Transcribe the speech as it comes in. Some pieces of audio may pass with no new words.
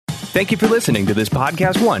Thank you for listening to this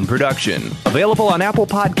Podcast One production, available on Apple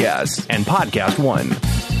Podcasts and Podcast One.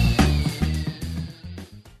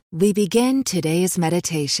 We begin today's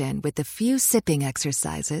meditation with a few sipping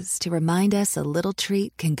exercises to remind us a little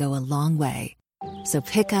treat can go a long way. So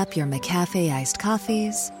pick up your McCafe iced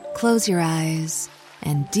coffees, close your eyes,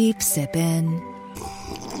 and deep sip in.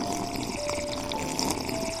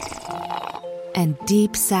 And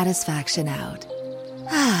deep satisfaction out.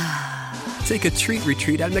 Take a treat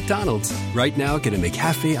retreat at McDonald's. Right now, get a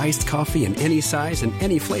McCafe iced coffee in any size and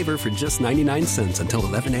any flavor for just 99 cents until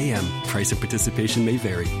 11 a.m. Price of participation may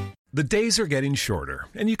vary. The days are getting shorter,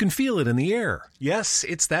 and you can feel it in the air. Yes,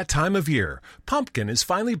 it's that time of year. Pumpkin is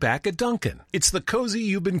finally back at Dunkin'. It's the cozy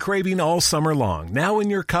you've been craving all summer long, now in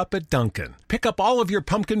your cup at Dunkin'. Pick up all of your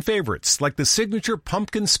pumpkin favorites, like the signature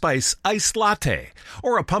pumpkin spice iced latte,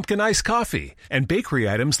 or a pumpkin iced coffee, and bakery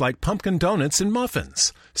items like pumpkin donuts and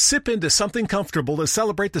muffins. Sip into something comfortable to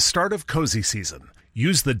celebrate the start of cozy season.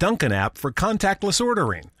 Use the Dunkin' app for contactless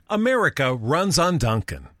ordering. America runs on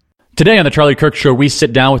Dunkin'. Today on the Charlie Kirk Show, we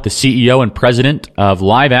sit down with the CEO and president of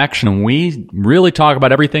Live Action, and we really talk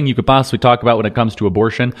about everything you could possibly talk about when it comes to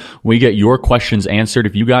abortion. We get your questions answered.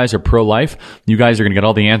 If you guys are pro-life, you guys are going to get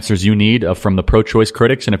all the answers you need from the pro-choice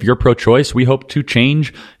critics. And if you're pro-choice, we hope to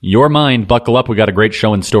change your mind. Buckle up. We got a great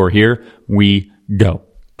show in store. Here we go.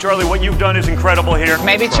 Charlie, what you've done is incredible here.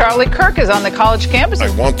 Maybe Charlie Kirk is on the college campus. I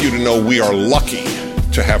want you to know we are lucky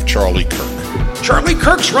to have Charlie Kirk. Charlie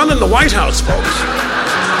Kirk's running the White House, folks.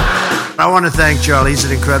 I want to thank Charlie. He's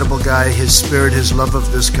an incredible guy. His spirit, his love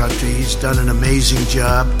of this country. He's done an amazing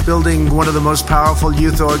job building one of the most powerful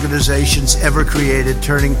youth organizations ever created,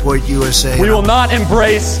 Turning Point USA. We will not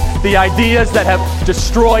embrace the ideas that have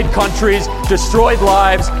destroyed countries, destroyed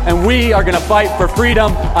lives, and we are going to fight for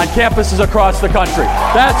freedom on campuses across the country.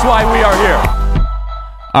 That's why we are here.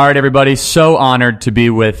 All right, everybody. So honored to be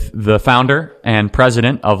with the founder and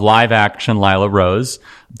president of Live Action, Lila Rose.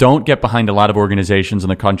 Don't get behind a lot of organizations in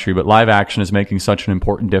the country, but Live Action is making such an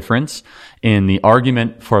important difference in the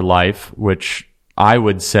argument for life, which I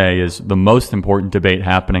would say is the most important debate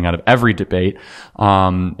happening out of every debate.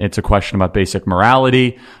 It's a question about basic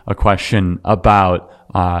morality, a question about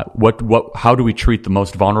how do we treat the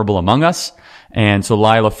most vulnerable among us. And so,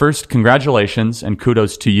 Lila, first, congratulations and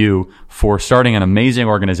kudos to you for starting an amazing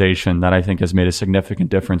organization that I think has made a significant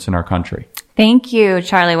difference in our country. Thank you,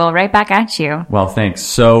 Charlie. Well, right back at you. Well, thanks.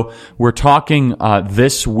 So we're talking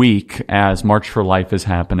this week as March for Life is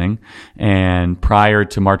happening. And prior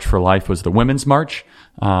to March for Life was the Women's March,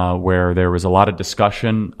 where there was a lot of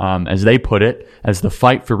discussion, as they put it, as the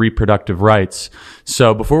fight for reproductive rights.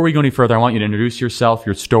 So before we go any further, I want you to introduce yourself,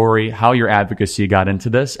 your story, how your advocacy got into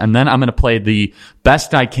this, and then I'm going to play the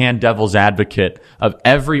best I can devil's advocate of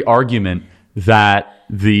every argument that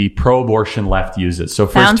the pro-abortion left uses. So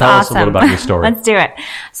first, tell us a little about your story. Let's do it.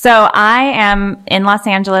 So I am in Los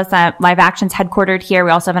Angeles. Live Action's headquartered here.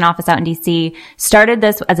 We also have an office out in DC. Started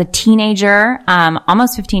this as a teenager,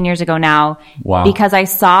 almost 15 years ago now. Wow. Because I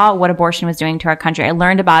saw what abortion was doing to our country. I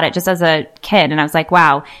learned about it just as a kid, and I was like,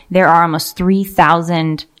 wow, there are almost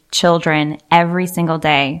 3,000 children every single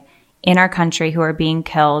day in our country who are being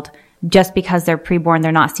killed just because they're preborn,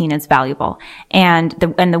 they're not seen as valuable. And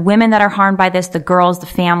the women that are harmed by this, the girls, the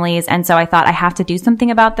families. And so I thought I have to do something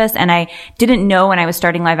about this. And I didn't know when I was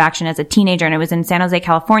starting Live Action as a teenager, and it was in San Jose,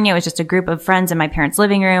 California. It was just a group of friends in my parents'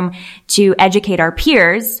 living room to educate our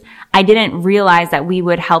peers. I didn't realize that we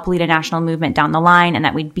would help lead a national movement down the line and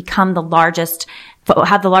that we'd become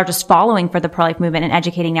have the largest following for the pro-life movement and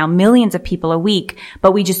educating now millions of people a week.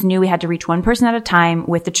 But we just knew we had to reach one person at a time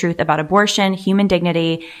with the truth about abortion, human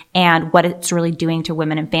dignity, and what it's really doing to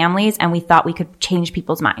women and families. And we thought we could change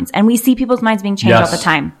people's minds. And we see people's minds being changed all the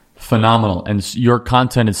time. Phenomenal. And your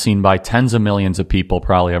content is seen by tens of millions of people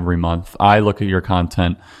probably every month. I look at your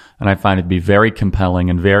content and I find it to be very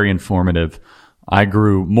compelling and very informative. I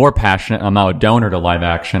grew more passionate. I'm now a donor to Live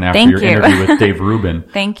Action after your interview with Dave Rubin.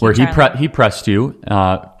 Thank you, where he pressed you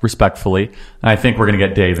respectfully. And I think we're going to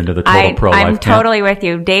get Dave into the total pro-life camp. I'm totally with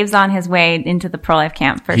you. Dave's on his way into the pro-life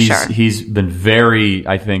camp for sure. He's been very,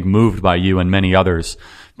 I think, moved by you and many others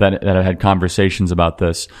that have had conversations about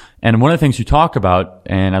this. And one of the things you talk about,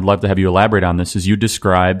 and I'd love to have you elaborate on this, is you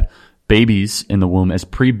describe babies in the womb as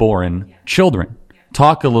preborn children.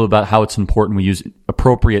 Talk a little about how it's important we use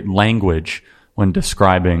appropriate language when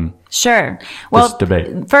describing this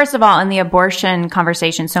debate. First of all, in the abortion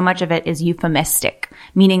conversation, so much of it is euphemistic,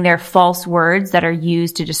 meaning they're false words that are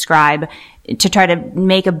used to describe, to try to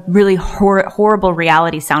make a really horrible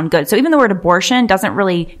reality sound good. So even the word abortion doesn't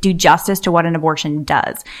really do justice to what an abortion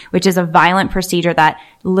does, which is a violent procedure that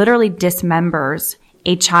literally dismembers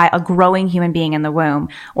a growing human being in the womb,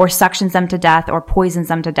 or suctions them to death or poisons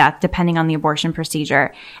them to death, depending on the abortion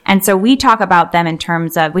procedure. And so we talk about them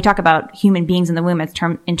we talk about human beings in the womb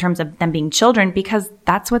in terms of them being children, because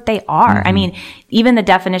that's what they are. Mm-hmm. I mean, even the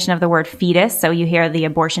definition of the word fetus, so you hear the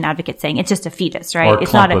abortion advocate saying it's just a fetus, right? Or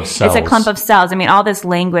it's a clump of cells. I mean, all this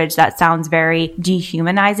language that sounds very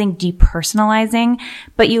dehumanizing, depersonalizing,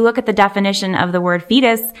 but you look at the definition of the word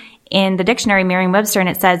fetus in the dictionary, Merriam-Webster, and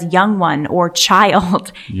it says young one or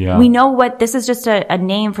child. Yeah. We know this is just a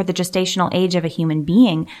name for the gestational age of a human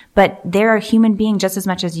being, but they're a human being just as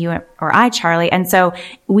much as you or I, Charlie. And so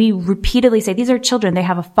we repeatedly say these are children. They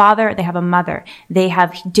have a father, they have a mother, they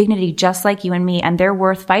have dignity just like you and me, and they're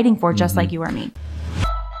worth fighting for just like you or me.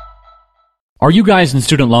 Are you guys in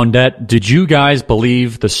student loan debt? Did you guys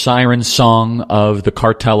believe the siren song of the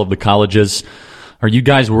cartel of the colleges? Are you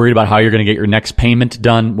guys worried about how you're going to get your next payment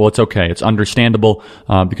done? Well, it's okay. It's understandable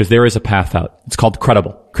because there is a path out. It's called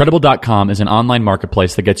Credible. Credible.com is an online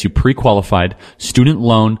marketplace that gets you pre-qualified student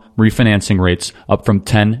loan refinancing rates up from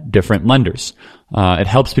 10 different lenders. It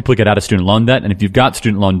helps people get out of student loan debt, and if you've got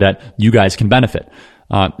student loan debt, you guys can benefit.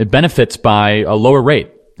 It benefits by a lower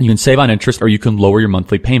rate. You can save on interest, or you can lower your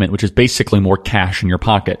monthly payment, which is basically more cash in your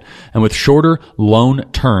pocket. And with shorter loan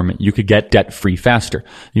term, you could get debt-free faster.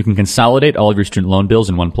 You can consolidate all of your student loan bills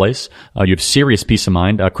in one place. You have serious peace of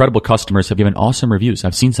mind. Credible customers have given awesome reviews.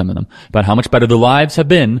 I've seen some of them about how much better their lives have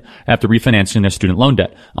been after refinancing their student loan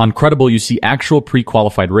debt. On Credible, you see actual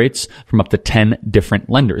pre-qualified rates from up to 10 different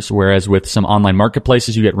lenders, whereas with some online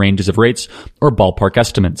marketplaces, you get ranges of rates or ballpark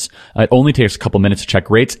estimates. It only takes a couple minutes to check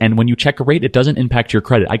rates, and when you check a rate, it doesn't impact your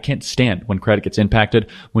credit. I can't stand when credit gets impacted,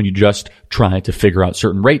 when you just try to figure out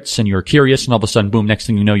certain rates and you're curious and all of a sudden, boom, next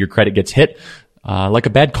thing you know, your credit gets hit. Like a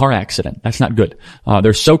bad car accident. That's not good.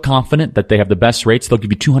 They're so confident that they have the best rates, they'll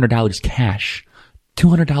give you $200 cash.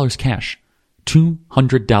 $200 cash.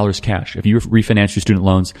 $200 cash if you refinance your student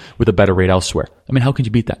loans with a better rate elsewhere. I mean, how can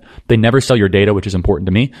you beat that? They never sell your data, which is important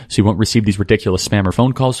to me, so you won't receive these ridiculous spam or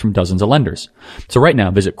phone calls from dozens of lenders. So right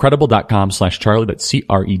now, visit credible.com/Charlie. That's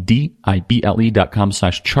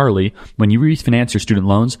credible.com/Charlie. When you refinance your student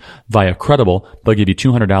loans via Credible, they'll give you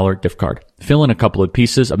 $200 gift card. Fill in a couple of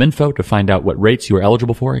pieces of info to find out what rates you are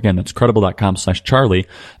eligible for. Again, that's credible.com/Charlie.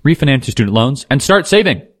 Refinance your student loans and start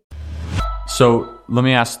saving. So let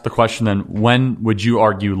me ask the question then, when would you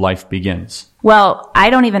argue life begins? Well, I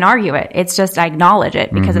don't even argue it. It's just I acknowledge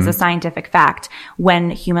it because it's a scientific fact. When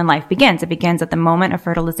human life begins, it begins at the moment of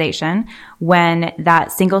fertilization, when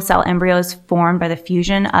that single cell embryo is formed by the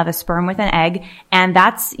fusion of a sperm with an egg. And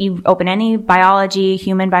you open any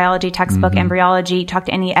human biology textbook, embryology, talk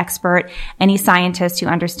to any expert, any scientist who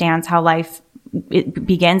understands how life it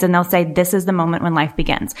begins, and they'll say this is the moment when life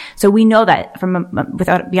begins. So we know that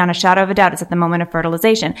beyond a shadow of a doubt, it's at the moment of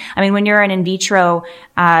fertilization. I mean, when you're an in vitro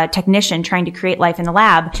technician trying to create life in the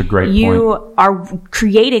lab, that's a great you are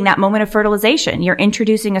creating that moment of fertilization. You're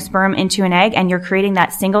introducing a sperm into an egg, and you're creating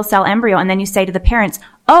that single cell embryo, and then you say to the parents,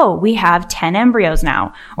 oh, we have 10 embryos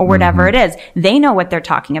now, or whatever it is. They know what they're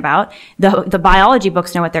talking about. The biology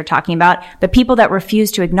books know what they're talking about. The people that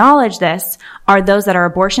refuse to acknowledge this are those that are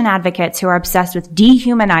abortion advocates who are obsessed with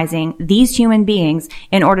dehumanizing these human beings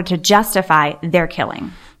in order to justify their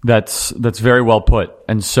killing. That's very well put.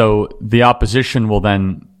 And so the opposition will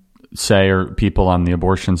then say, or people on the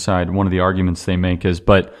abortion side, one of the arguments they make is,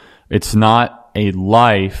 but it's not a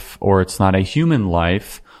life, or it's not a human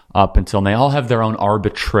life up until, and they all have their own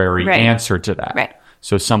arbitrary answer to that. Right.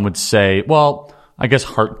 So some would say, well, I guess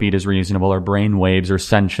heartbeat is reasonable, or brain waves, or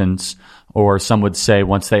sentience, or some would say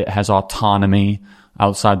once it has autonomy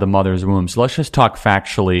outside the mother's womb. So let's just talk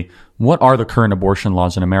factually. What are the current abortion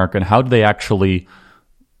laws in America, and how do they actually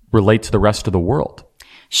relate to the rest of the world?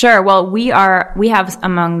 Sure. Well, we have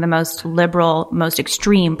among the most liberal, most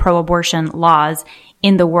extreme pro-abortion laws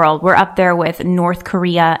in the world. We're up there with North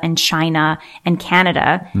Korea and China and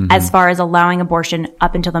Canada as far as allowing abortion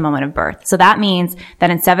up until the moment of birth. So that means that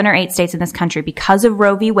in 7 or 8 states in this country, because of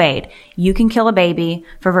Roe v. Wade, you can kill a baby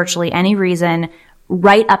for virtually any reason,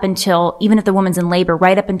 right up until, even if the woman's in labor,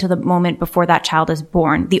 right up until the moment before that child is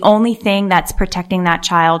born. The only thing that's protecting that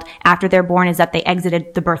child after they're born is that they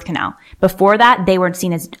exited the birth canal. Before that, they were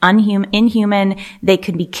seen as inhuman. They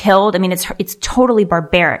could be killed. I mean, it's totally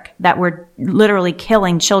barbaric that we're literally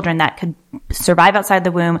killing children that could survive outside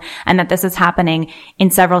the womb, and that this is happening in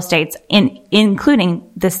several states, including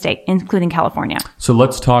this state, including California. So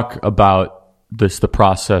let's talk about the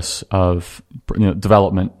process of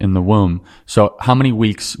development in the womb. So how many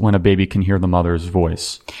weeks when a baby can hear the mother's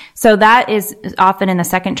voice? So that is often in the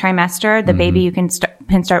second trimester. The baby, you can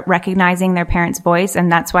can start recognizing their parent's voice.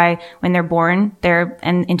 And that's why when they're born,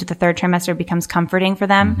 and into the third trimester, it becomes comforting for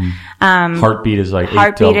them. Heartbeat is like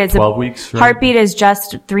 8 to 12 weeks, right? Heartbeat is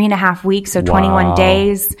just 3.5 weeks. So 21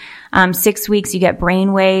 days. 6 weeks, you get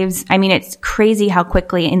brain waves. I mean, it's crazy how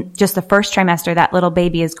quickly in just the first trimester that little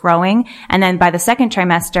baby is growing. And then by the second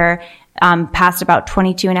trimester, past about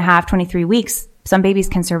 23 weeks, some babies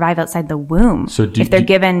can survive outside the womb if they're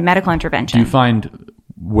given medical intervention. Do you find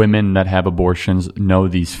women that have abortions know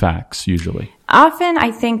these facts usually? Often,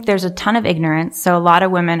 I think there's a ton of ignorance. So a lot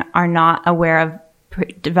of women are not aware of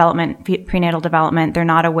prenatal development. They're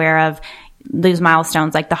not aware of these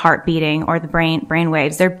milestones like the heart beating or the brain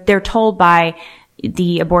waves. They're told by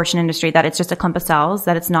the abortion industry that it's just a clump of cells,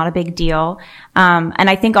 that it's not a big deal. And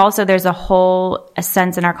I think also there's a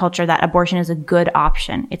sense in our culture that abortion is a good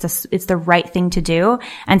option. It's the right thing to do.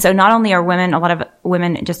 And so not only are a lot of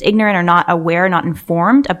women just ignorant or not aware, not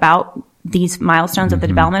informed about these milestones of the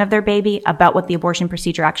development of their baby, about what the abortion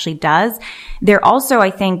procedure actually does. They're also,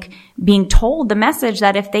 I think, being told the message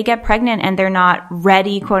that if they get pregnant and they're not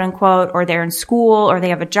ready, quote unquote, or they're in school or they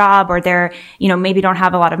have a job or they're, maybe don't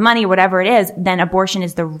have a lot of money, whatever it is, then abortion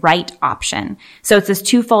is the right option. So it's this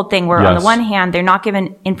twofold thing where on the one hand, they're not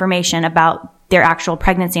given information about their actual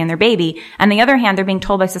pregnancy and their baby. And the other hand, they're being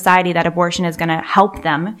told by society that abortion is going to help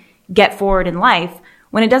them get forward in life,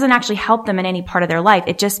 when it doesn't actually help them in any part of their life.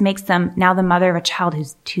 It just makes them now the mother of a child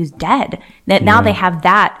who's dead. That now they have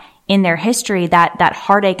that in their history, that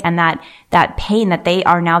heartache and that pain, that they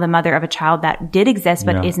are now the mother of a child that did exist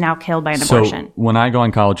but is now killed by an abortion. So when I go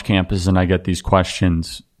on college campuses and I get these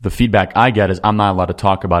questions, the feedback I get is I'm not allowed to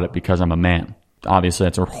talk about it because I'm a man. Obviously,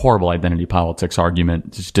 that's a horrible identity politics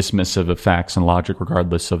argument. It's dismissive of facts and logic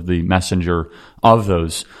regardless of the messenger of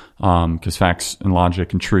those, because facts and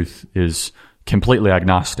logic and truth is completely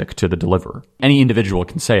agnostic to the deliverer. Any individual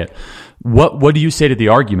can say it. What do you say to the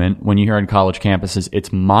argument when you hear on college campuses,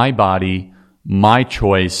 it's my body, my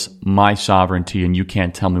choice, my sovereignty, and you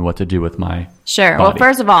can't tell me what to do with my Sure. body? Well,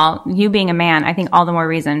 first of all, you being a man, I think all the more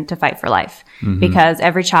reason to fight for life, because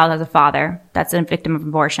every child has a father that's a victim of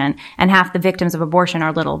abortion, and half the victims of abortion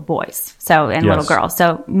are little boys, little girls.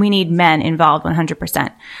 So we need men involved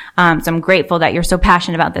 100%. So I'm grateful that you're so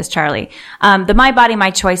passionate about this, Charlie. The my body,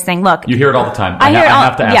 my choice thing. Look, you hear it all the time. I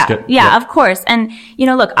have to ask it. Yeah, of course. And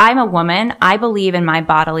look, I'm a woman. I believe in my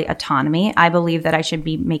bodily autonomy. I believe that I should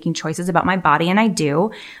be making choices about my body, and I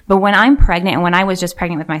do. But when I'm pregnant, and when I was just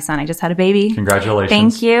pregnant with my son, I just had a baby. Congratulations.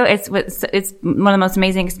 Thank you. It's one of the most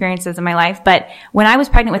amazing experiences of my life. But when I was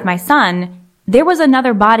pregnant with my son, there was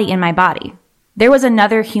another body in my body. There was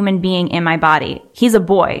another human being in my body. He's a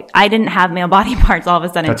boy. I didn't have male body parts all of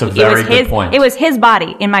a sudden. That's a very good point. It was his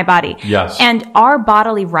body in my body. Yes. And our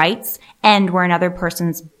bodily rights end where another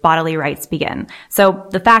person's bodily rights begin. So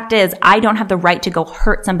the fact is, I don't have the right to go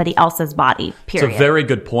hurt somebody else's body, period. It's a very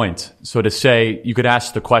good point. So to say, you could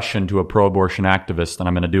ask the question to a pro-abortion activist, and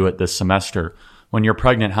I'm going to do it this semester. When you're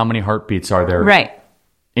pregnant, how many heartbeats are there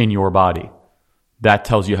in your body? That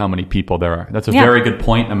tells you how many people there are. That's a very good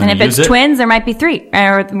point. I'm going to use it. And if it's twins, there might be 3.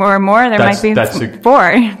 Or more, there might be 4.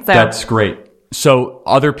 So. That's great. So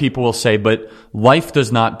other people will say, but life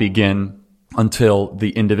does not begin until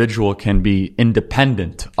the individual can be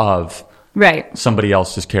independent of somebody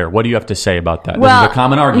else's care. What do you have to say about that? Well, this is a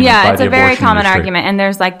common argument by the it's a very common industry. argument. And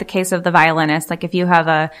there's like the case of the violinist. Like if you have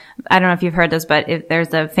I don't know if you've heard this, but if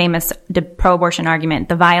there's a famous pro-abortion argument.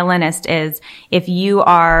 The violinist is if you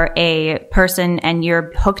are a person and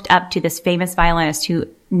you're hooked up to this famous violinist who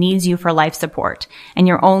needs you for life support and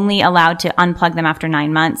you're only allowed to unplug them after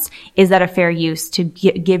 9 months, is that a fair use to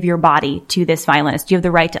give your body to this violinist? Do you have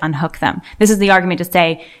the right to unhook them? This is the argument to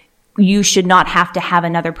say, you should not have to have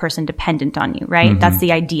another person dependent on you, right? That's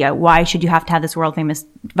the idea. Why should you have to have this world famous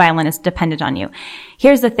violinist dependent on you?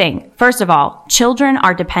 Here's the thing. First of all, children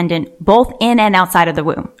are dependent both in and outside of the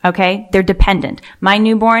womb, okay? They're dependent. My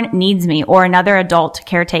newborn needs me or another adult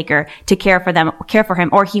caretaker to care for him,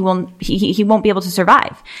 or he won't be able to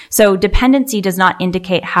survive. So dependency does not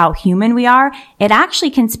indicate how human we are. It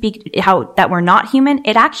actually can speak that we're not human.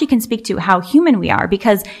 It actually can speak to how human we are,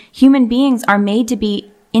 because human beings are made to be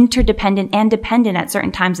interdependent and dependent at certain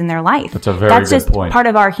times in their life. That's a very good point. That's just part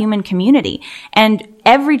of our human community. And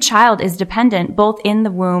every child is dependent both in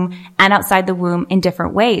the womb and outside the womb in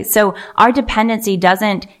different ways. So our dependency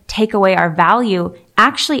doesn't take away our value.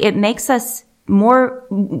 Actually, it makes us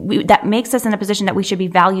that makes us in a position that we should be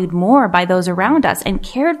valued more by those around us and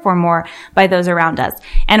cared for more by those around us.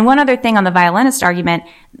 And one other thing on the violinist argument,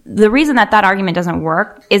 the reason that argument doesn't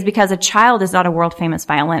work is because a child is not a world famous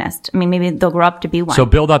violinist. I mean, maybe they'll grow up to be one. So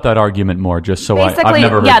build out that argument more, just so I've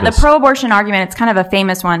never heard this. The pro-abortion argument, it's kind of a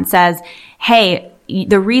famous one, says, hey,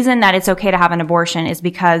 the reason that it's okay to have an abortion is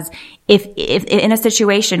because if in a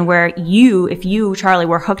situation where if you, Charlie,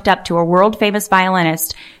 were hooked up to a world famous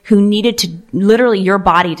violinist who needed to literally your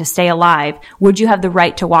body to stay alive, would you have the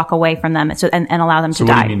right to walk away from them and allow them to die?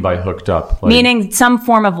 So what do you mean by hooked up? Meaning some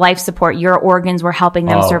form of life support. Your organs were helping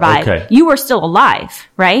them survive. Okay. You were still alive,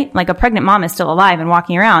 right? Like a pregnant mom is still alive and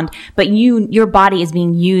walking around, but your body is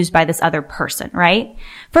being used by this other person, right?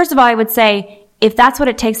 First of all, I would say, if that's what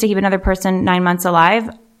it takes to keep another person 9 months alive,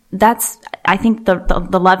 I think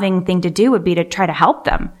the loving thing to do would be to try to help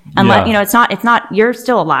them. And it's not, you're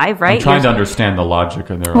still alive, right? I'm trying to understand the logic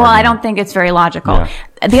of their Well, argument. I don't think it's very logical.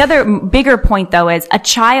 Yeah. The other bigger point though is a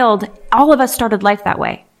child, all of us started life that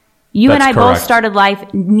way. You and I both started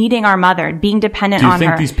life needing our mother, being dependent on her. Do you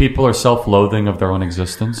think these people are self-loathing of their own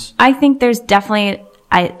existence? I think there's definitely,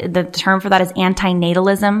 the term for that is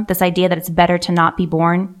antinatalism, this idea that it's better to not be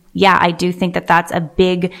born. Yeah, I do think that that's a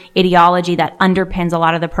big ideology that underpins a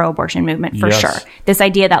lot of the pro-abortion movement for sure. This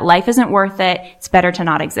idea that life isn't worth it, it's better to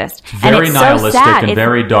not exist. It's very nihilistic and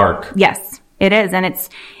very dark. Yes, it is. And it's,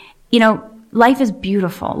 life is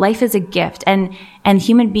beautiful. Life is a gift. And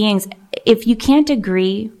human beings, if you can't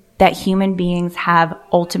agree that human beings have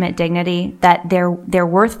ultimate dignity, that they're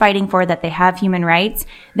worth fighting for, that they have human rights,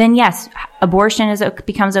 then yes, abortion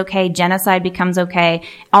becomes okay, genocide becomes okay,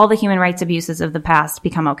 all the human rights abuses of the past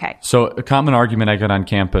become okay. So a common argument I get on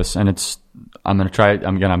campus, and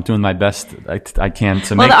I'm doing my best I can to make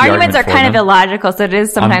the argument. Well, the arguments are kind of illogical, so it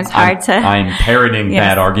is sometimes hard to. I'm parroting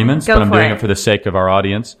bad arguments, but I'm doing it for the sake of our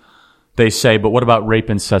audience. They say, but what about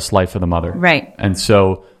rape, incest, life of the mother? Right. And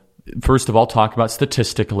so, first of all, talk about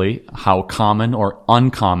statistically how common or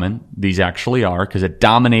uncommon these actually are, because it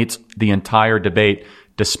dominates the entire debate,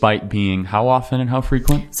 despite being how often and how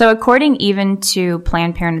frequent? So according even to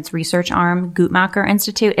Planned Parenthood's research arm, Guttmacher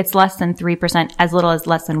Institute, it's less than 3%, as little as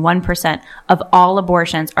less than 1% of all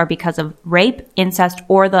abortions are because of rape, incest,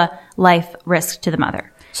 or the life risk to the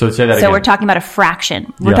mother. So say that again. So we're talking about a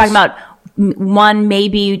fraction. We're talking about 1,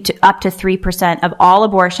 maybe up to 3% of all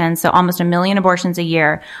abortions, so almost 1 million abortions a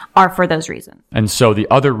year, are for those reasons. And so the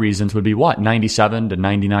other reasons would be what? 97 to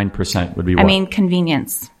 99% would be what? I mean,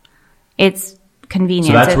 convenience. It's convenience.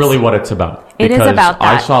 So that's really what it's about. It is about that.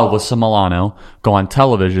 I saw Alyssa Milano go on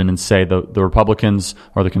television and say the Republicans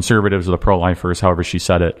or the conservatives or the pro-lifers, however she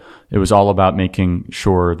said it, it was all about making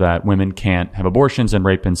sure that women can't have abortions and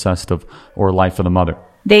rape, incest, or life of the mother.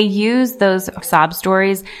 They use those sob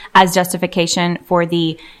stories as justification for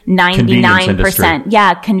the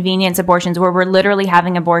 99%. Convenience abortions, where we're literally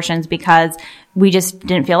having abortions because we just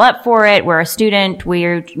didn't feel up for it. We're a student.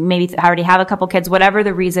 We're maybe already have a couple kids, whatever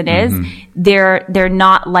the reason is. They're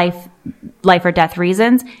not life or death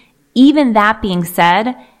reasons. Even that being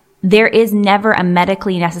said, there is never a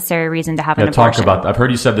medically necessary reason to have an abortion. I've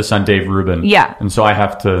heard you said this on Dave Rubin. Yeah. And so I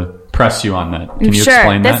have to press you on that. Can you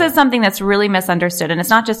explain that? This is something that's really misunderstood. And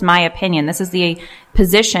it's not just my opinion. This is the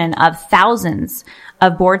position of thousands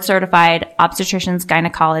of board-certified obstetricians,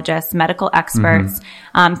 gynecologists, medical experts,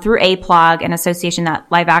 through APLOG, an association that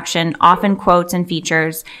Live Action often quotes and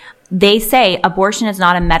features. They say abortion is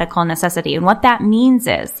not a medical necessity. And what that means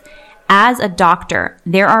is, as a doctor,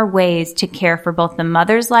 there are ways to care for both the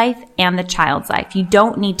mother's life and the child's life. You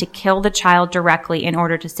don't need to kill the child directly in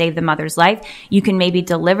order to save the mother's life. You can maybe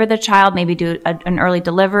deliver the child, maybe do an early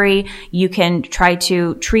delivery. You can try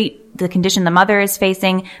to treat the condition the mother is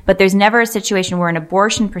facing, but there's never a situation where an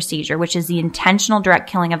abortion procedure, which is the intentional direct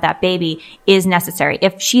killing of that baby, is necessary.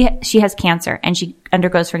 If she has cancer and she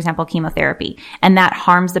undergoes, for example, chemotherapy, and that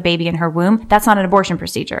harms the baby in her womb, that's not an abortion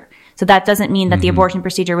procedure. So that doesn't mean that the abortion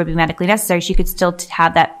procedure would be medically necessary. She could still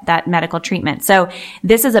have that medical treatment. So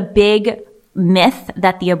this is a big myth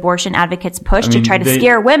that the abortion advocates push to try to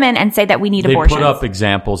scare women and say that we need abortions. They put up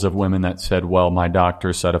examples of women that said, well, my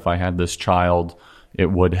doctor said if I had this child, it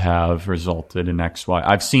would have resulted in X, Y.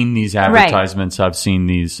 I've seen these advertisements. Right. I've seen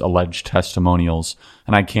these alleged testimonials,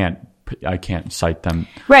 and I can't cite them.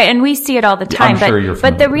 Right, and we see it all the time. I'm sure you're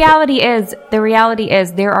familiar. But the reality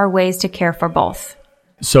is there are ways to care for both.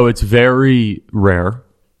 So it's very rare,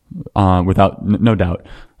 without no doubt,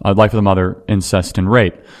 life of the mother, incest, and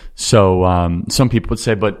rape. So some people would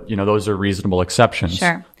say, but those are reasonable exceptions.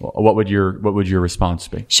 Sure. What would your response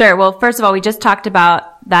be? Sure. Well, first of all, we just talked about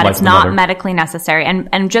that it's not medically necessary,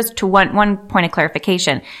 and just to one point of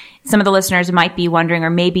clarification, some of the listeners might be wondering,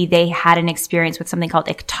 or maybe they had an experience with something called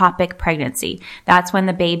ectopic pregnancy. That's when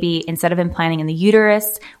the baby, instead of implanting in the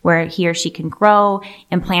uterus, where he or she can grow,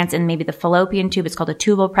 implants in maybe the fallopian tube. It's called a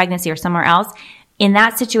tubal pregnancy, or somewhere else. In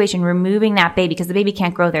that situation, removing that baby, because the baby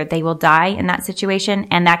can't grow there, they will die in that situation,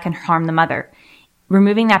 and that can harm the mother.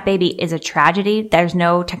 removing that baby is a tragedy. There's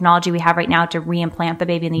no technology we have right now to reimplant the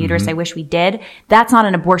baby in the uterus. I wish we did. That's not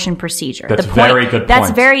an abortion procedure. That's very good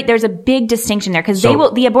point. There's a big distinction there because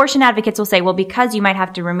the abortion advocates will say, well, because you might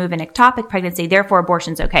have to remove an ectopic pregnancy, therefore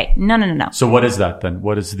abortion's okay. No. So what is that then?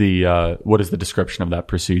 What is the description of that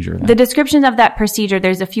procedure then? The description of that procedure,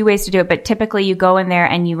 there's a few ways to do it, but typically you go in there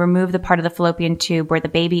and you remove the part of the fallopian tube where the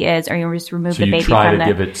baby is, or you just remove the baby from the... So you try to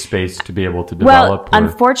give it space to be able to develop? Well,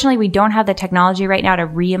 unfortunately, we don't have the technology right now to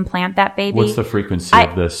reimplant that baby. What's the frequency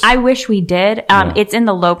of this? I wish we did. It's in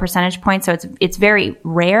the low percentage point, so it's very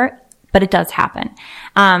rare, but it does happen.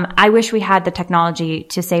 I wish we had the technology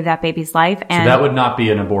to save that baby's life. And so that would not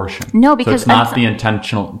be an abortion. No, because so it's not the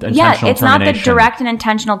intentional it's not the direct and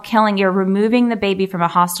intentional killing. You're removing the baby from a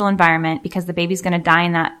hostile environment because the baby's going to die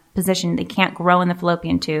in that position. They can't grow in the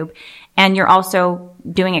fallopian tube. And you're also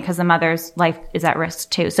doing it because the mother's life is at risk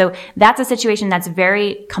too. So that's a situation that's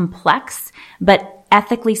very complex, but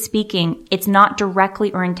ethically speaking, it's not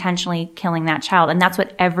directly or intentionally killing that child. And that's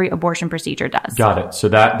what every abortion procedure does. Got it. So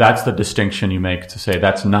that's the distinction you make to say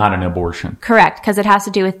that's not an abortion. Correct. Because it has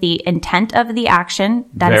to do with the intent of the action,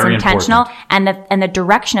 that is intentional, and the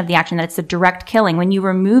direction of the action, that it's a direct killing. When you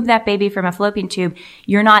remove that baby from a fallopian tube,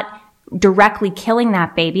 you're not directly killing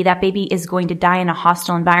that baby. That baby is going to die in a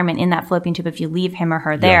hostile environment in that fallopian tube if you leave him or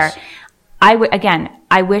her there. Yes.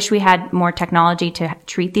 I wish we had more technology to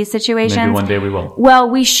treat these situations. Maybe one day we will. Well,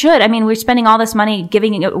 we should. I mean, we're spending all this money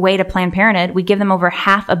giving it away to Planned Parenthood. We give them over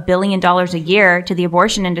 $500 million a year to the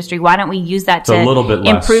abortion industry. Why don't we use that to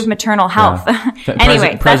improve maternal health? Yeah.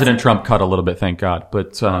 Anyway, President Trump cut a little bit, thank God.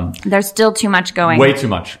 But there's still too much going. Way too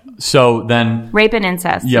much. So then... Rape and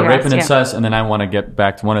incest. Yeah, rape and incest. And then I want to get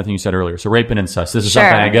back to one other thing you said earlier. So rape and incest. This is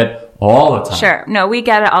something I get all the time. Sure. No, we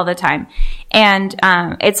get it all the time. And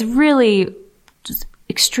it's really just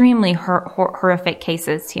extremely horrific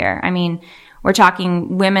cases here. I mean, we're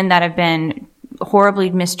talking women that have been horribly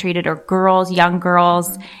mistreated, or young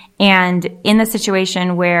girls. And in the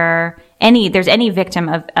situation where there's any victim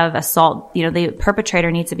of assault, the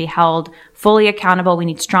perpetrator needs to be held fully accountable. We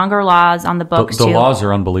need stronger laws on the books. The laws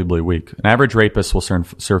are unbelievably weak. An average rapist will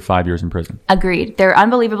serve 5 years in prison. Agreed. They're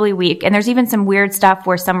unbelievably weak. And there's even some weird stuff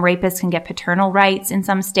where some rapists can get paternal rights in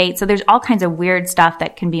some states. So there's all kinds of weird stuff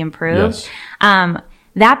that can be improved. Yes.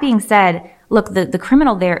 That being said, look, the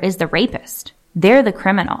criminal there is the rapist. They're the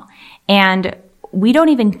criminal. And we don't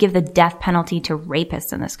even give the death penalty to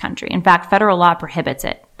rapists in this country. In fact, federal law prohibits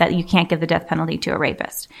it, that you can't give the death penalty to a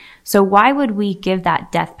rapist. So why would we give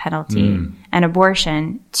that death penalty and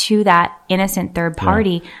abortion to that innocent third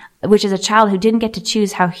party, which is a child who didn't get to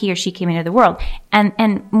choose how he or she came into the world?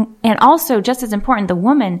 And also, just as important, the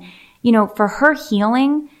woman, for her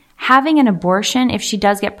healing, having an abortion, if she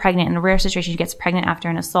does get pregnant, in a rare situation she gets pregnant after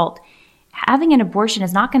an assault, having an abortion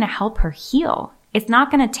is not going to help her heal. It's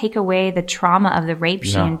not going to take away the trauma of the rape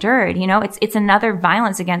she endured. It's another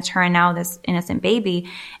violence against her and now this innocent baby.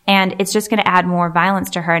 And it's just going to add more violence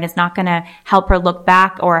to her. And it's not going to help her look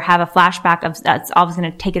back or have a flashback of that's always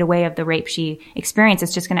going to take it away of the rape she experienced.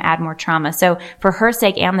 It's just going to add more trauma. So for her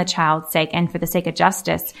sake and the child's sake and for the sake of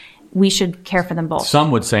justice, we should care for them both.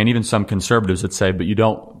 Some would say, and even some conservatives would say, but you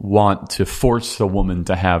don't want to force the woman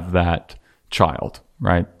to have that child,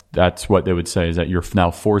 right? That's what they would say, is that you're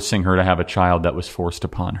now forcing her to have a child that was forced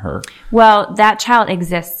upon her. Well, that child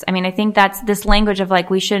exists. I mean, I think that's this language of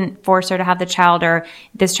we shouldn't force her to have the child, or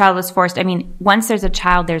this child was forced. I mean, once there's a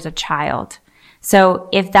child, there's a child. So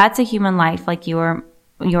if that's a human life, like you or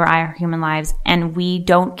I are human lives, and we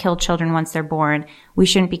don't kill children once they're born, we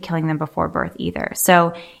shouldn't be killing them before birth either.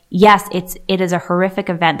 So yes, it is a horrific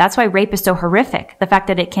event. That's why rape is so horrific. The fact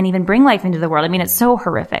that it can even bring life into the world. I mean, it's so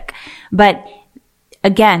horrific. But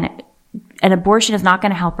again, an abortion is not going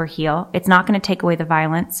to help her heal. It's not going to take away the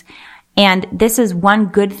violence. And this is one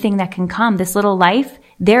good thing that can come. This little life,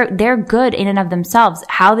 they're good in and of themselves.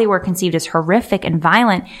 How they were conceived is horrific and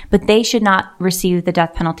violent, but they should not receive the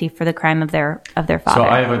death penalty for the crime of their father. So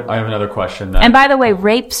I have another question. And by the way,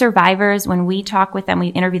 rape survivors, when we talk with them, we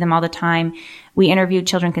interview them all the time. We interview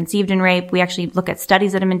children conceived in rape. We actually look at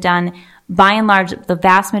studies that have been done. By and large, the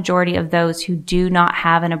vast majority of those who do not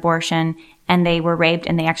have an abortion and they were raped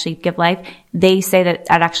and they actually give life, they say that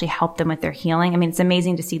actually helped them with their healing. I mean, it's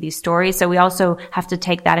amazing to see these stories. So we also have to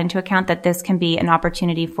take that into account, that this can be an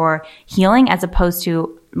opportunity for healing as opposed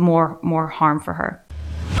to more harm for her.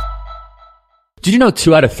 Did you know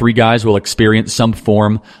 2 out of 3 guys will experience some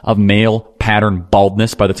form of male pattern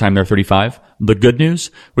baldness by the time they're 35? The good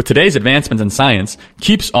news? With today's advancements in science,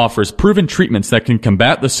 Keeps offers proven treatments that can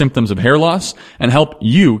combat the symptoms of hair loss and help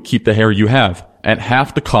you keep the hair you have at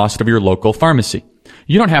half the cost of your local pharmacy.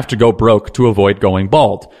 You don't have to go broke to avoid going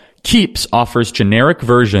bald. Keeps offers generic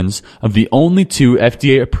versions of the only 2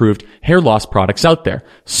 FDA-approved hair loss products out there.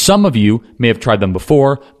 Some of you may have tried them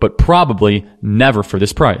before, but probably never for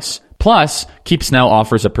this price. Plus, Keeps now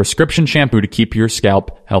offers a prescription shampoo to keep your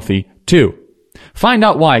scalp healthy too. Find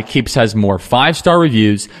out why Keeps has more 5-star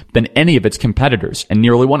reviews than any of its competitors, and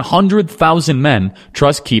nearly 100,000 men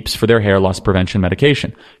trust Keeps for their hair loss prevention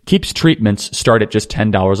medication. Keeps treatments start at just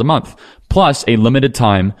 $10 a month. Plus, a limited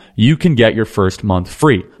time, you can get your first month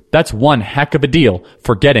free. That's one heck of a deal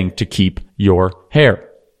for getting to keep your hair.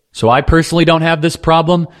 So I personally don't have this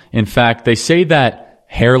problem. In fact, they say that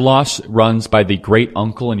hair loss runs by the great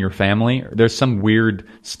uncle in your family. There's some weird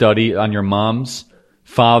study on your mom's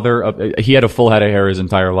father. He had a full head of hair his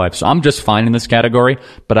entire life. So I'm just fine in this category.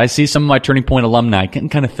 But I see some of my Turning Point alumni getting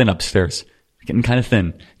kind of thin upstairs. Getting kind of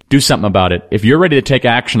thin. Do something about it. If you're ready to take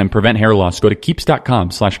action and prevent hair loss, go to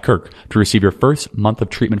keeps.com/Kirk to receive your first month of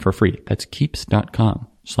treatment for free. That's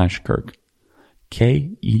keeps.com/Kirk.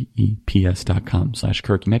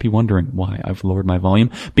 KEEPS.com/Kirk. You might be wondering why I've lowered my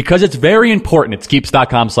volume. Because it's very important. It's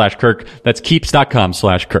keeps.com/Kirk. That's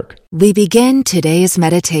keeps.com/Kirk. We begin today's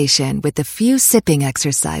meditation with a few sipping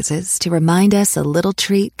exercises to remind us a little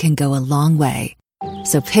treat can go a long way.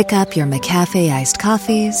 So pick up your McCafe iced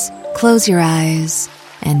coffees, close your eyes,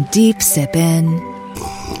 and deep sip in.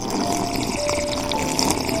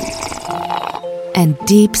 And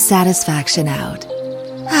deep satisfaction out.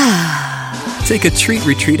 Take a treat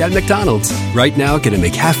retreat at McDonald's. Right now, get a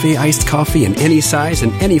McCafe iced coffee in any size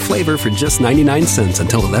and any flavor for just 99 cents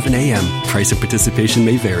until 11 a.m. Price of participation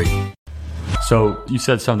may vary. So you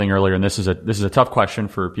said something earlier, and this is a tough question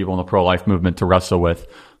for people in the pro-life movement to wrestle with.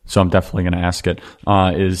 So I'm definitely going to ask it.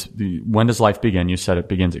 When does life begin? You said it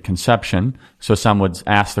begins at conception. So some would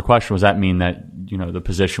ask the question, does that mean that, the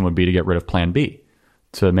position would be to get rid of Plan B,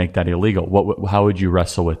 to make that illegal? How would you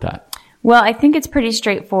wrestle with that? Well, I think it's pretty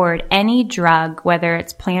straightforward. Any drug, whether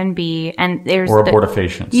it's Plan B, and there's or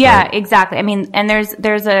abortifacients. Yeah, right? Exactly. I mean, and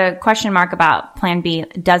there's a question mark about Plan B.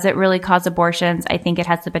 Does it really cause abortions? I think it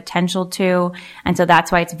has the potential to, and so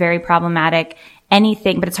that's why it's very problematic.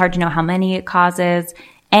 Anything, but it's hard to know how many it causes.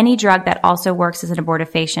 Any drug that also works as an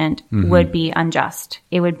abortifacient would be unjust.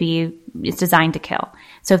 It's designed to kill.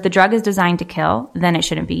 So if the drug is designed to kill, then it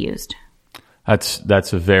shouldn't be used.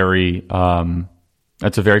 That's a very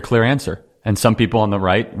clear answer. And some people on the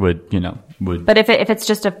right would. But if it's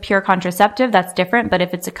just a pure contraceptive, that's different. But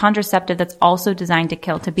if it's a contraceptive that's also designed to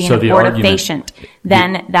kill, to be an abortifacient,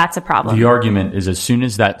 then that's a problem. The argument is as soon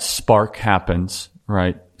as that spark happens,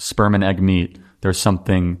 right, sperm and egg meet, there's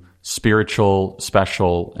something spiritual,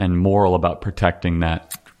 special, and moral about protecting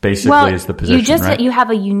that. Basically, is the position, right? You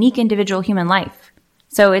have a unique individual human life.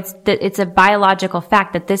 So it's a biological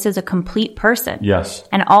fact that this is a complete person. Yes.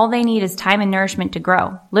 And all they need is time and nourishment to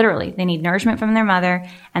grow. Literally. They need nourishment from their mother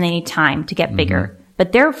and they need time to get bigger.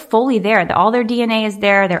 But they're fully there. All their DNA is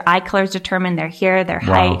there. Their eye color is determined. Their hair, their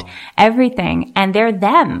height, everything. And they're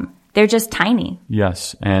them. They're just tiny.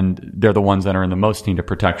 Yes. And they're the ones that are in the most need of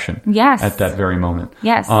protection. Yes. At that very moment.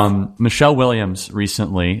 Yes. Michelle Williams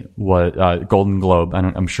recently was Golden Globe.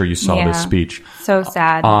 I'm sure you saw this speech. So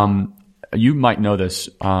sad. You might know this,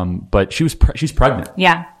 but she's pregnant.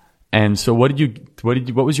 Yeah. And so what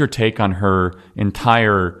was your take on her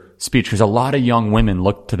entire speech? Because a lot of young women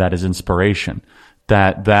look to that as inspiration,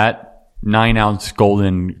 that 9-ounce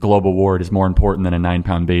Golden Globe award is more important than a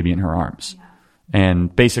 9-pound baby in her arms. Yeah.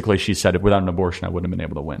 And basically she said, without an abortion, I wouldn't have been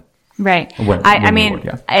able to win. Right. I mean,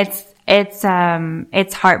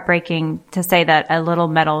 it's heartbreaking to say that a little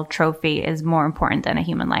medal trophy is more important than a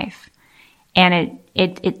human life. And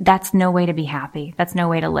that's no way to be happy. That's no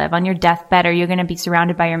way to live. On your deathbed, are you going to be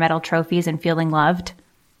surrounded by your medal trophies and feeling loved?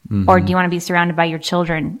 Or do you want to be surrounded by your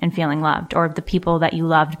children and feeling loved, or the people that you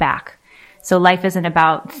loved back? So life isn't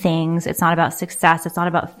about things. It's not about success. It's not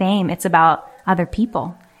about fame. It's about other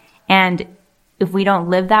people. And if we don't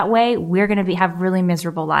live that way, we're going to have really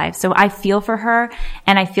miserable lives. So I feel for her,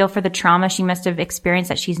 and I feel for the trauma she must have experienced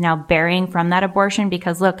that she's now burying from that abortion,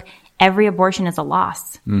 because look, every abortion is a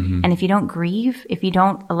loss. And if you don't grieve, if you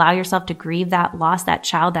don't allow yourself to grieve that loss, that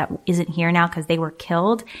child that isn't here now because they were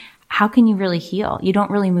killed, how can you really heal? You don't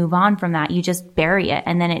really move on from that. You just bury it,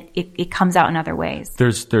 and then it comes out in other ways.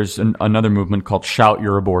 There's another movement called Shout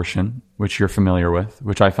Your Abortion, which you're familiar with,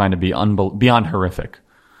 which I find to be beyond horrific.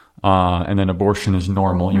 And then abortion is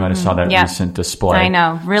normal. You might have saw that recent display. I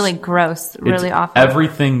know. Really gross. Really awful.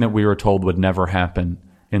 Everything that we were told would never happen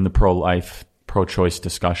in the pro-life, pro-choice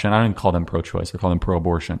discussion. I don't call them pro-choice. I call them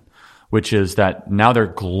pro-abortion, which is that now they're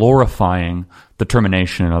glorifying the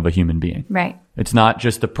termination of a human being. Right. It's not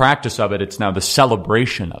just the practice of it. It's now the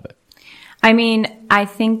celebration of it. I mean, I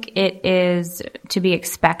think it is to be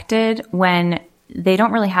expected when they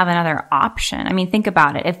don't really have another option. I mean, think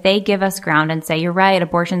about it. If they give us ground and say, you're right,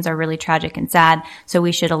 abortions are really tragic and sad, so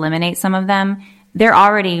we should eliminate some of them, they're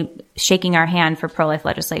already shaking our hand for pro-life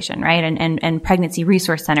legislation, right? And pregnancy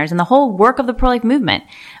resource centers and the whole work of the pro-life movement.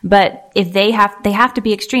 But if they have to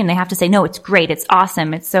be extreme. They have to say, no, it's great. It's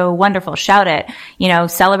awesome. It's so wonderful. Shout it,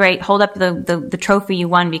 celebrate, hold up the trophy you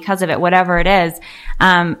won because of it, whatever it is.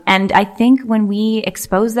 And I think when we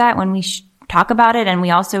expose that, when we talk about it, and we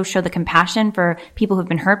also show the compassion for people who've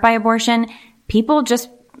been hurt by abortion, people just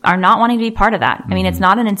are not wanting to be part of that. I mean, it's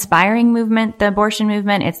not an inspiring movement, the abortion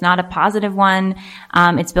movement. It's not a positive one.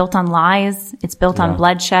 It's built on lies. It's built on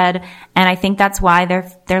bloodshed. And I think that's why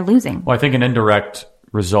they're losing. Well, I think an indirect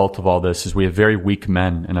result of all this is we have very weak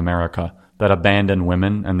men in America that abandon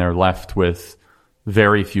women, and they're left with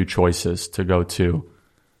very few choices to go to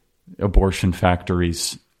abortion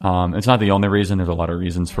factories. It's not the only reason. There's a lot of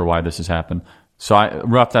reasons for why this has happened. So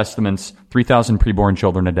rough estimates, 3,000 preborn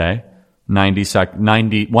children a day. 1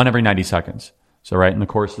 every 90 seconds. So right in the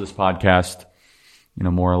course of this podcast,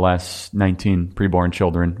 more or less 19 preborn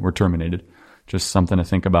children were terminated. Just something to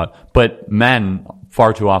think about. But men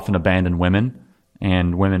far too often abandon women,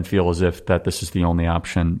 and women feel as if that this is the only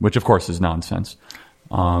option, which of course is nonsense.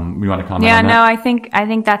 You want to comment on that? Yeah, no, I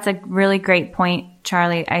think that's a really great point,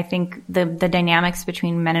 Charlie. I think the dynamics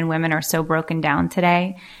between men and women are so broken down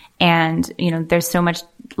today. And, there's so much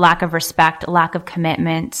lack of respect, lack of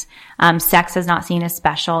commitment. Sex is not seen as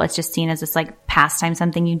special. It's just seen as this like pastime,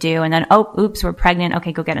 something you do. And then, oops, we're pregnant.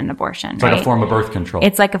 Okay, go get an abortion. It's like a form of birth control.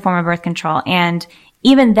 It's like a form of birth control. And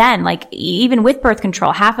even then, even with birth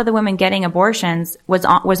control, half of the women getting abortions was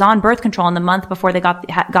on birth control in the month before they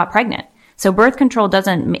got pregnant. So birth control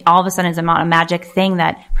doesn't all of a sudden is not a magic thing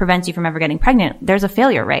that prevents you from ever getting pregnant. There's a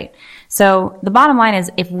failure rate. So the bottom line is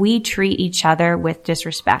if we treat each other with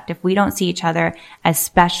disrespect, if we don't see each other as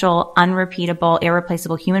special, unrepeatable,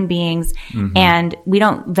 irreplaceable human beings, and we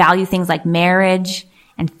don't value things like marriage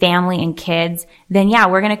and family and kids, then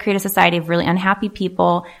we're going to create a society of really unhappy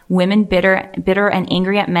people, women bitter and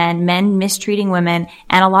angry at men mistreating women,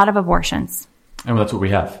 and a lot of abortions. And that's what we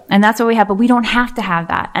have. But we don't have to have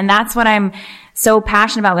that. And that's what I'm so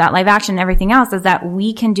passionate about Live Action and everything else, is that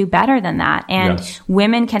we can do better than that. And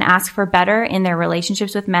women can ask for better in their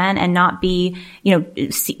relationships with men and not be,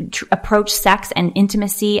 approach sex and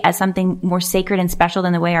intimacy as something more sacred and special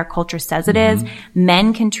than the way our culture says it is.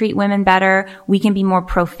 Men can treat women better. We can be more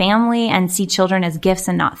pro-family and see children as gifts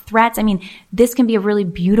and not threats. I mean, this can be a really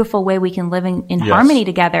beautiful way we can live in harmony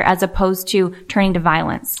together as opposed to turning to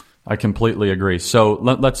violence. I completely agree. So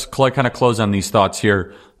let's kind of close on these thoughts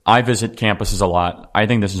here. I visit campuses a lot. I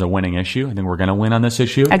think this is a winning issue. I think we're going to win on this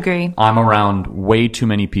issue. Agree. I'm around way too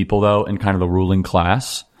many people, though, in kind of the ruling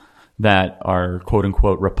class that are quote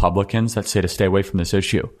unquote Republicans that say to stay away from this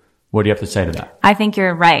issue. What do you have to say to that? I think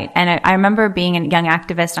you're right. And I remember being a young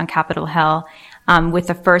activist on Capitol Hill with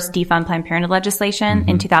the first defund Planned Parenthood legislation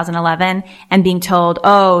in 2011 and being told,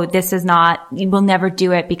 we'll never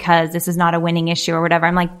do it because this is not a winning issue or whatever.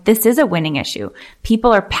 I'm like, this is a winning issue.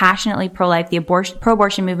 People are passionately pro-life. The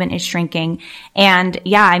pro-abortion movement is shrinking. And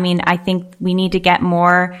I think we need to get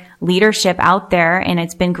more leadership out there. And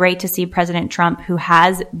it's been great to see President Trump, who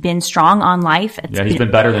has been strong on life. He's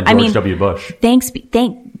been better than George W. Bush.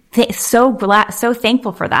 So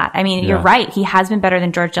thankful for that. I mean, you're right. He has been better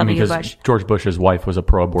than George W. Bush. George Bush's wife was a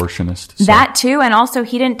pro-abortionist. So. That too, and also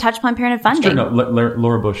he didn't touch Planned Parenthood funding. No,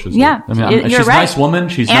 Laura Bush is. She's a nice woman.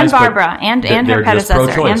 She's and nice, Barbara, and her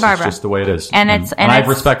predecessor, and Barbara. It's just the way it is. And I have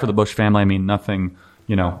respect for the Bush family. I mean, nothing.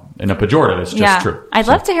 In a pejorative, it's just true. I'd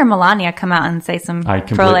love to hear Melania come out and say some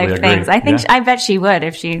pro-life things. I bet she would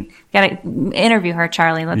if she got to interview her,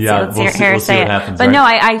 Charlie. Let's hear her say it. Happens, but no,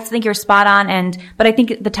 I think you're spot on. But I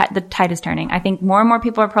think the tide is turning. I think more and more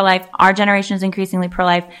people are pro-life. Our generation is increasingly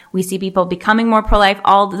pro-life. We see people becoming more pro-life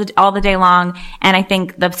all the day long. And I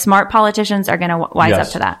think the smart politicians are going to wise up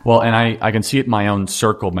to that. Well, and I can see it in my own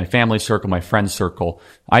circle, my family circle, my friend's circle.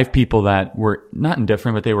 I have people that were not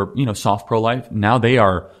indifferent, but they were, soft pro-life. Now they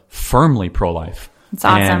are firmly pro-life. It's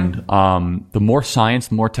awesome. And the more science,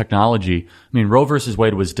 the more technology. I mean, Roe versus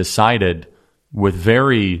Wade was decided with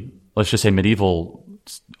very, let's just say, medieval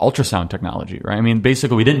ultrasound technology, right? I mean,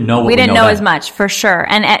 basically, we didn't know what we didn't know as much, for sure.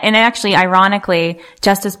 And actually, ironically,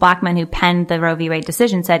 Justice Blackmun, who penned the Roe v. Wade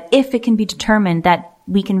decision, said if it can be determined that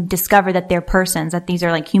we can discover that they're persons, that these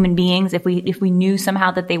are like human beings, if we knew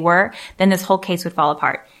somehow that they were, then this whole case would fall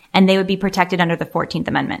apart, and they would be protected under the 14th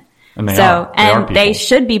Amendment. And they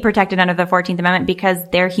should be protected under the 14th Amendment because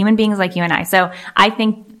they're human beings like you and I. So I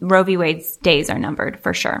think Roe v. Wade's days are numbered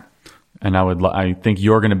for sure. And I think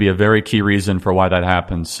you're going to be a very key reason for why that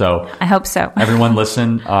happens. So I hope so. Everyone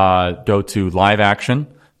listen, go to Live Action,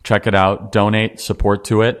 check it out, donate, support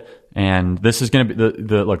to it. And this is going to be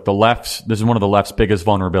the left's, this is one of the left's biggest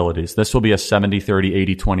vulnerabilities. This will be a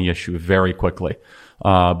 70-30, 80-20 issue very quickly.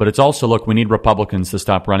 But it's also, look, we need Republicans to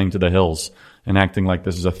stop running to the hills and acting like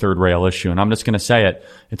this is a third rail issue. And I'm just going to say it.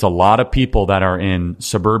 It's a lot of people that are in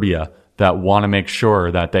suburbia that want to make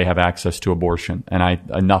sure that they have access to abortion. And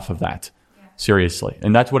enough of that. Seriously.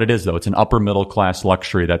 And that's what it is, though. It's an upper middle class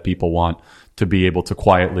luxury that people want to be able to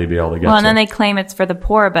quietly be able to get Well, and then they claim it's for the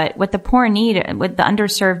poor, but what the poor need, what the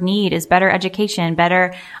underserved need is better education,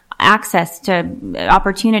 better access to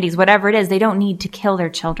opportunities, whatever it is. They don't need to kill their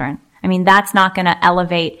children. I mean, that's not going to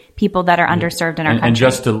elevate people that are underserved in our country. And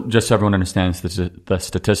just so everyone understands the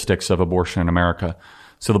statistics of abortion in America.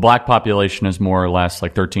 So the black population is more or less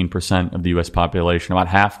like 13% of the U.S. population. About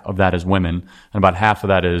half of that is women, and about half of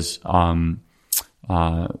that is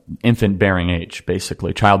infant bearing age,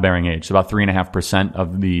 basically, childbearing age. So about 3.5%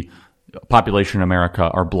 of the population in America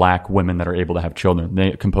are black women that are able to have children.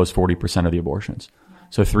 They compose 40% of the abortions.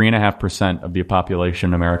 So 3.5% of the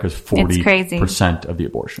population in America is 40% of the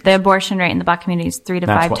abortions. The abortion rate in the black community is 3 to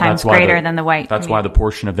 5 times greater than the white. That's why the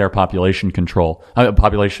portion of their population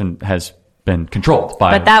has been controlled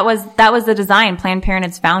by. But that was the design. Planned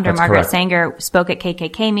Parenthood's founder, Margaret correct. Sanger, spoke at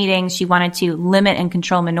KKK meetings. She wanted to limit and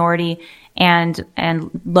control minority and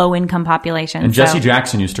low income populations. And Jesse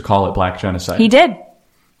Jackson used to call it black genocide. He did.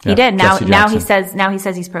 He did. Now he Jackson.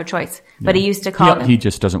 says he's pro-choice, but he used to call it. He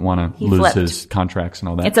just doesn't want to lose his contracts and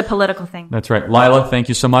all that. It's a political thing. That's right. Lila, thank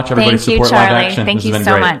you so much. Everybody support Live Action. Thank you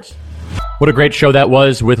so much. What a great show that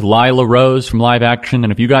was with Lila Rose from Live Action.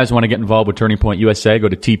 And if you guys want to get involved with Turning Point USA, go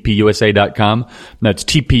to tpusa.com. That's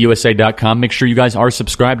tpusa.com. Make sure you guys are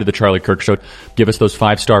subscribed to The Charlie Kirk Show. Give us those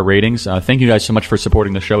 5-star ratings. Thank you guys so much for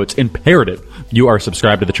supporting the show. It's imperative you are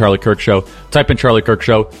subscribed to The Charlie Kirk Show. Type in Charlie Kirk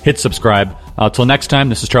Show. Hit subscribe. Till next time,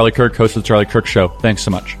 this is Charlie Kirk, host of The Charlie Kirk Show. Thanks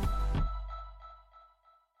so much.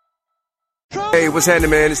 Hey, what's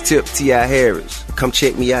happening, man? It's Tip T.I. Harris. Come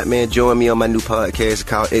check me out, man. Join me on my new podcast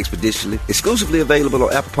called Expeditiously. Exclusively available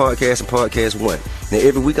on Apple Podcasts and Podcast One. Now,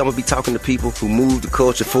 every week I'm going to be talking to people who move the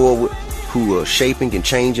culture forward, who are shaping and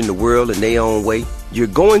changing the world in their own way. You're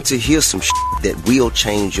going to hear some that will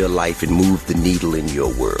change your life and move the needle in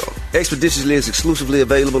your world. Expeditiously is exclusively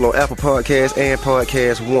available on Apple Podcasts and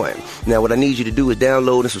Podcast One. Now, what I need you to do is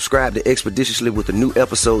download and subscribe to Expeditiously with a new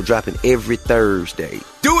episode dropping every Thursday.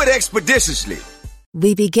 Do it expeditiously.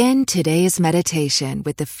 We begin today's meditation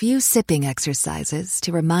with a few sipping exercises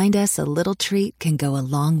to remind us a little treat can go a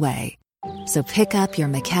long way. So pick up your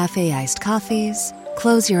McCafe iced coffees,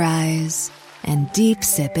 close your eyes, and deep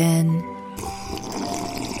sip in.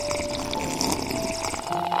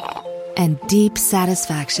 And deep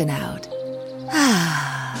satisfaction out.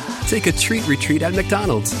 Take a treat retreat at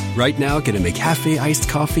McDonald's. Right now, get a McCafe iced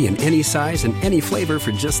coffee in any size and any flavor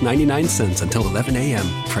for just 99 cents until 11 a.m.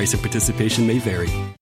 Price and participation may vary.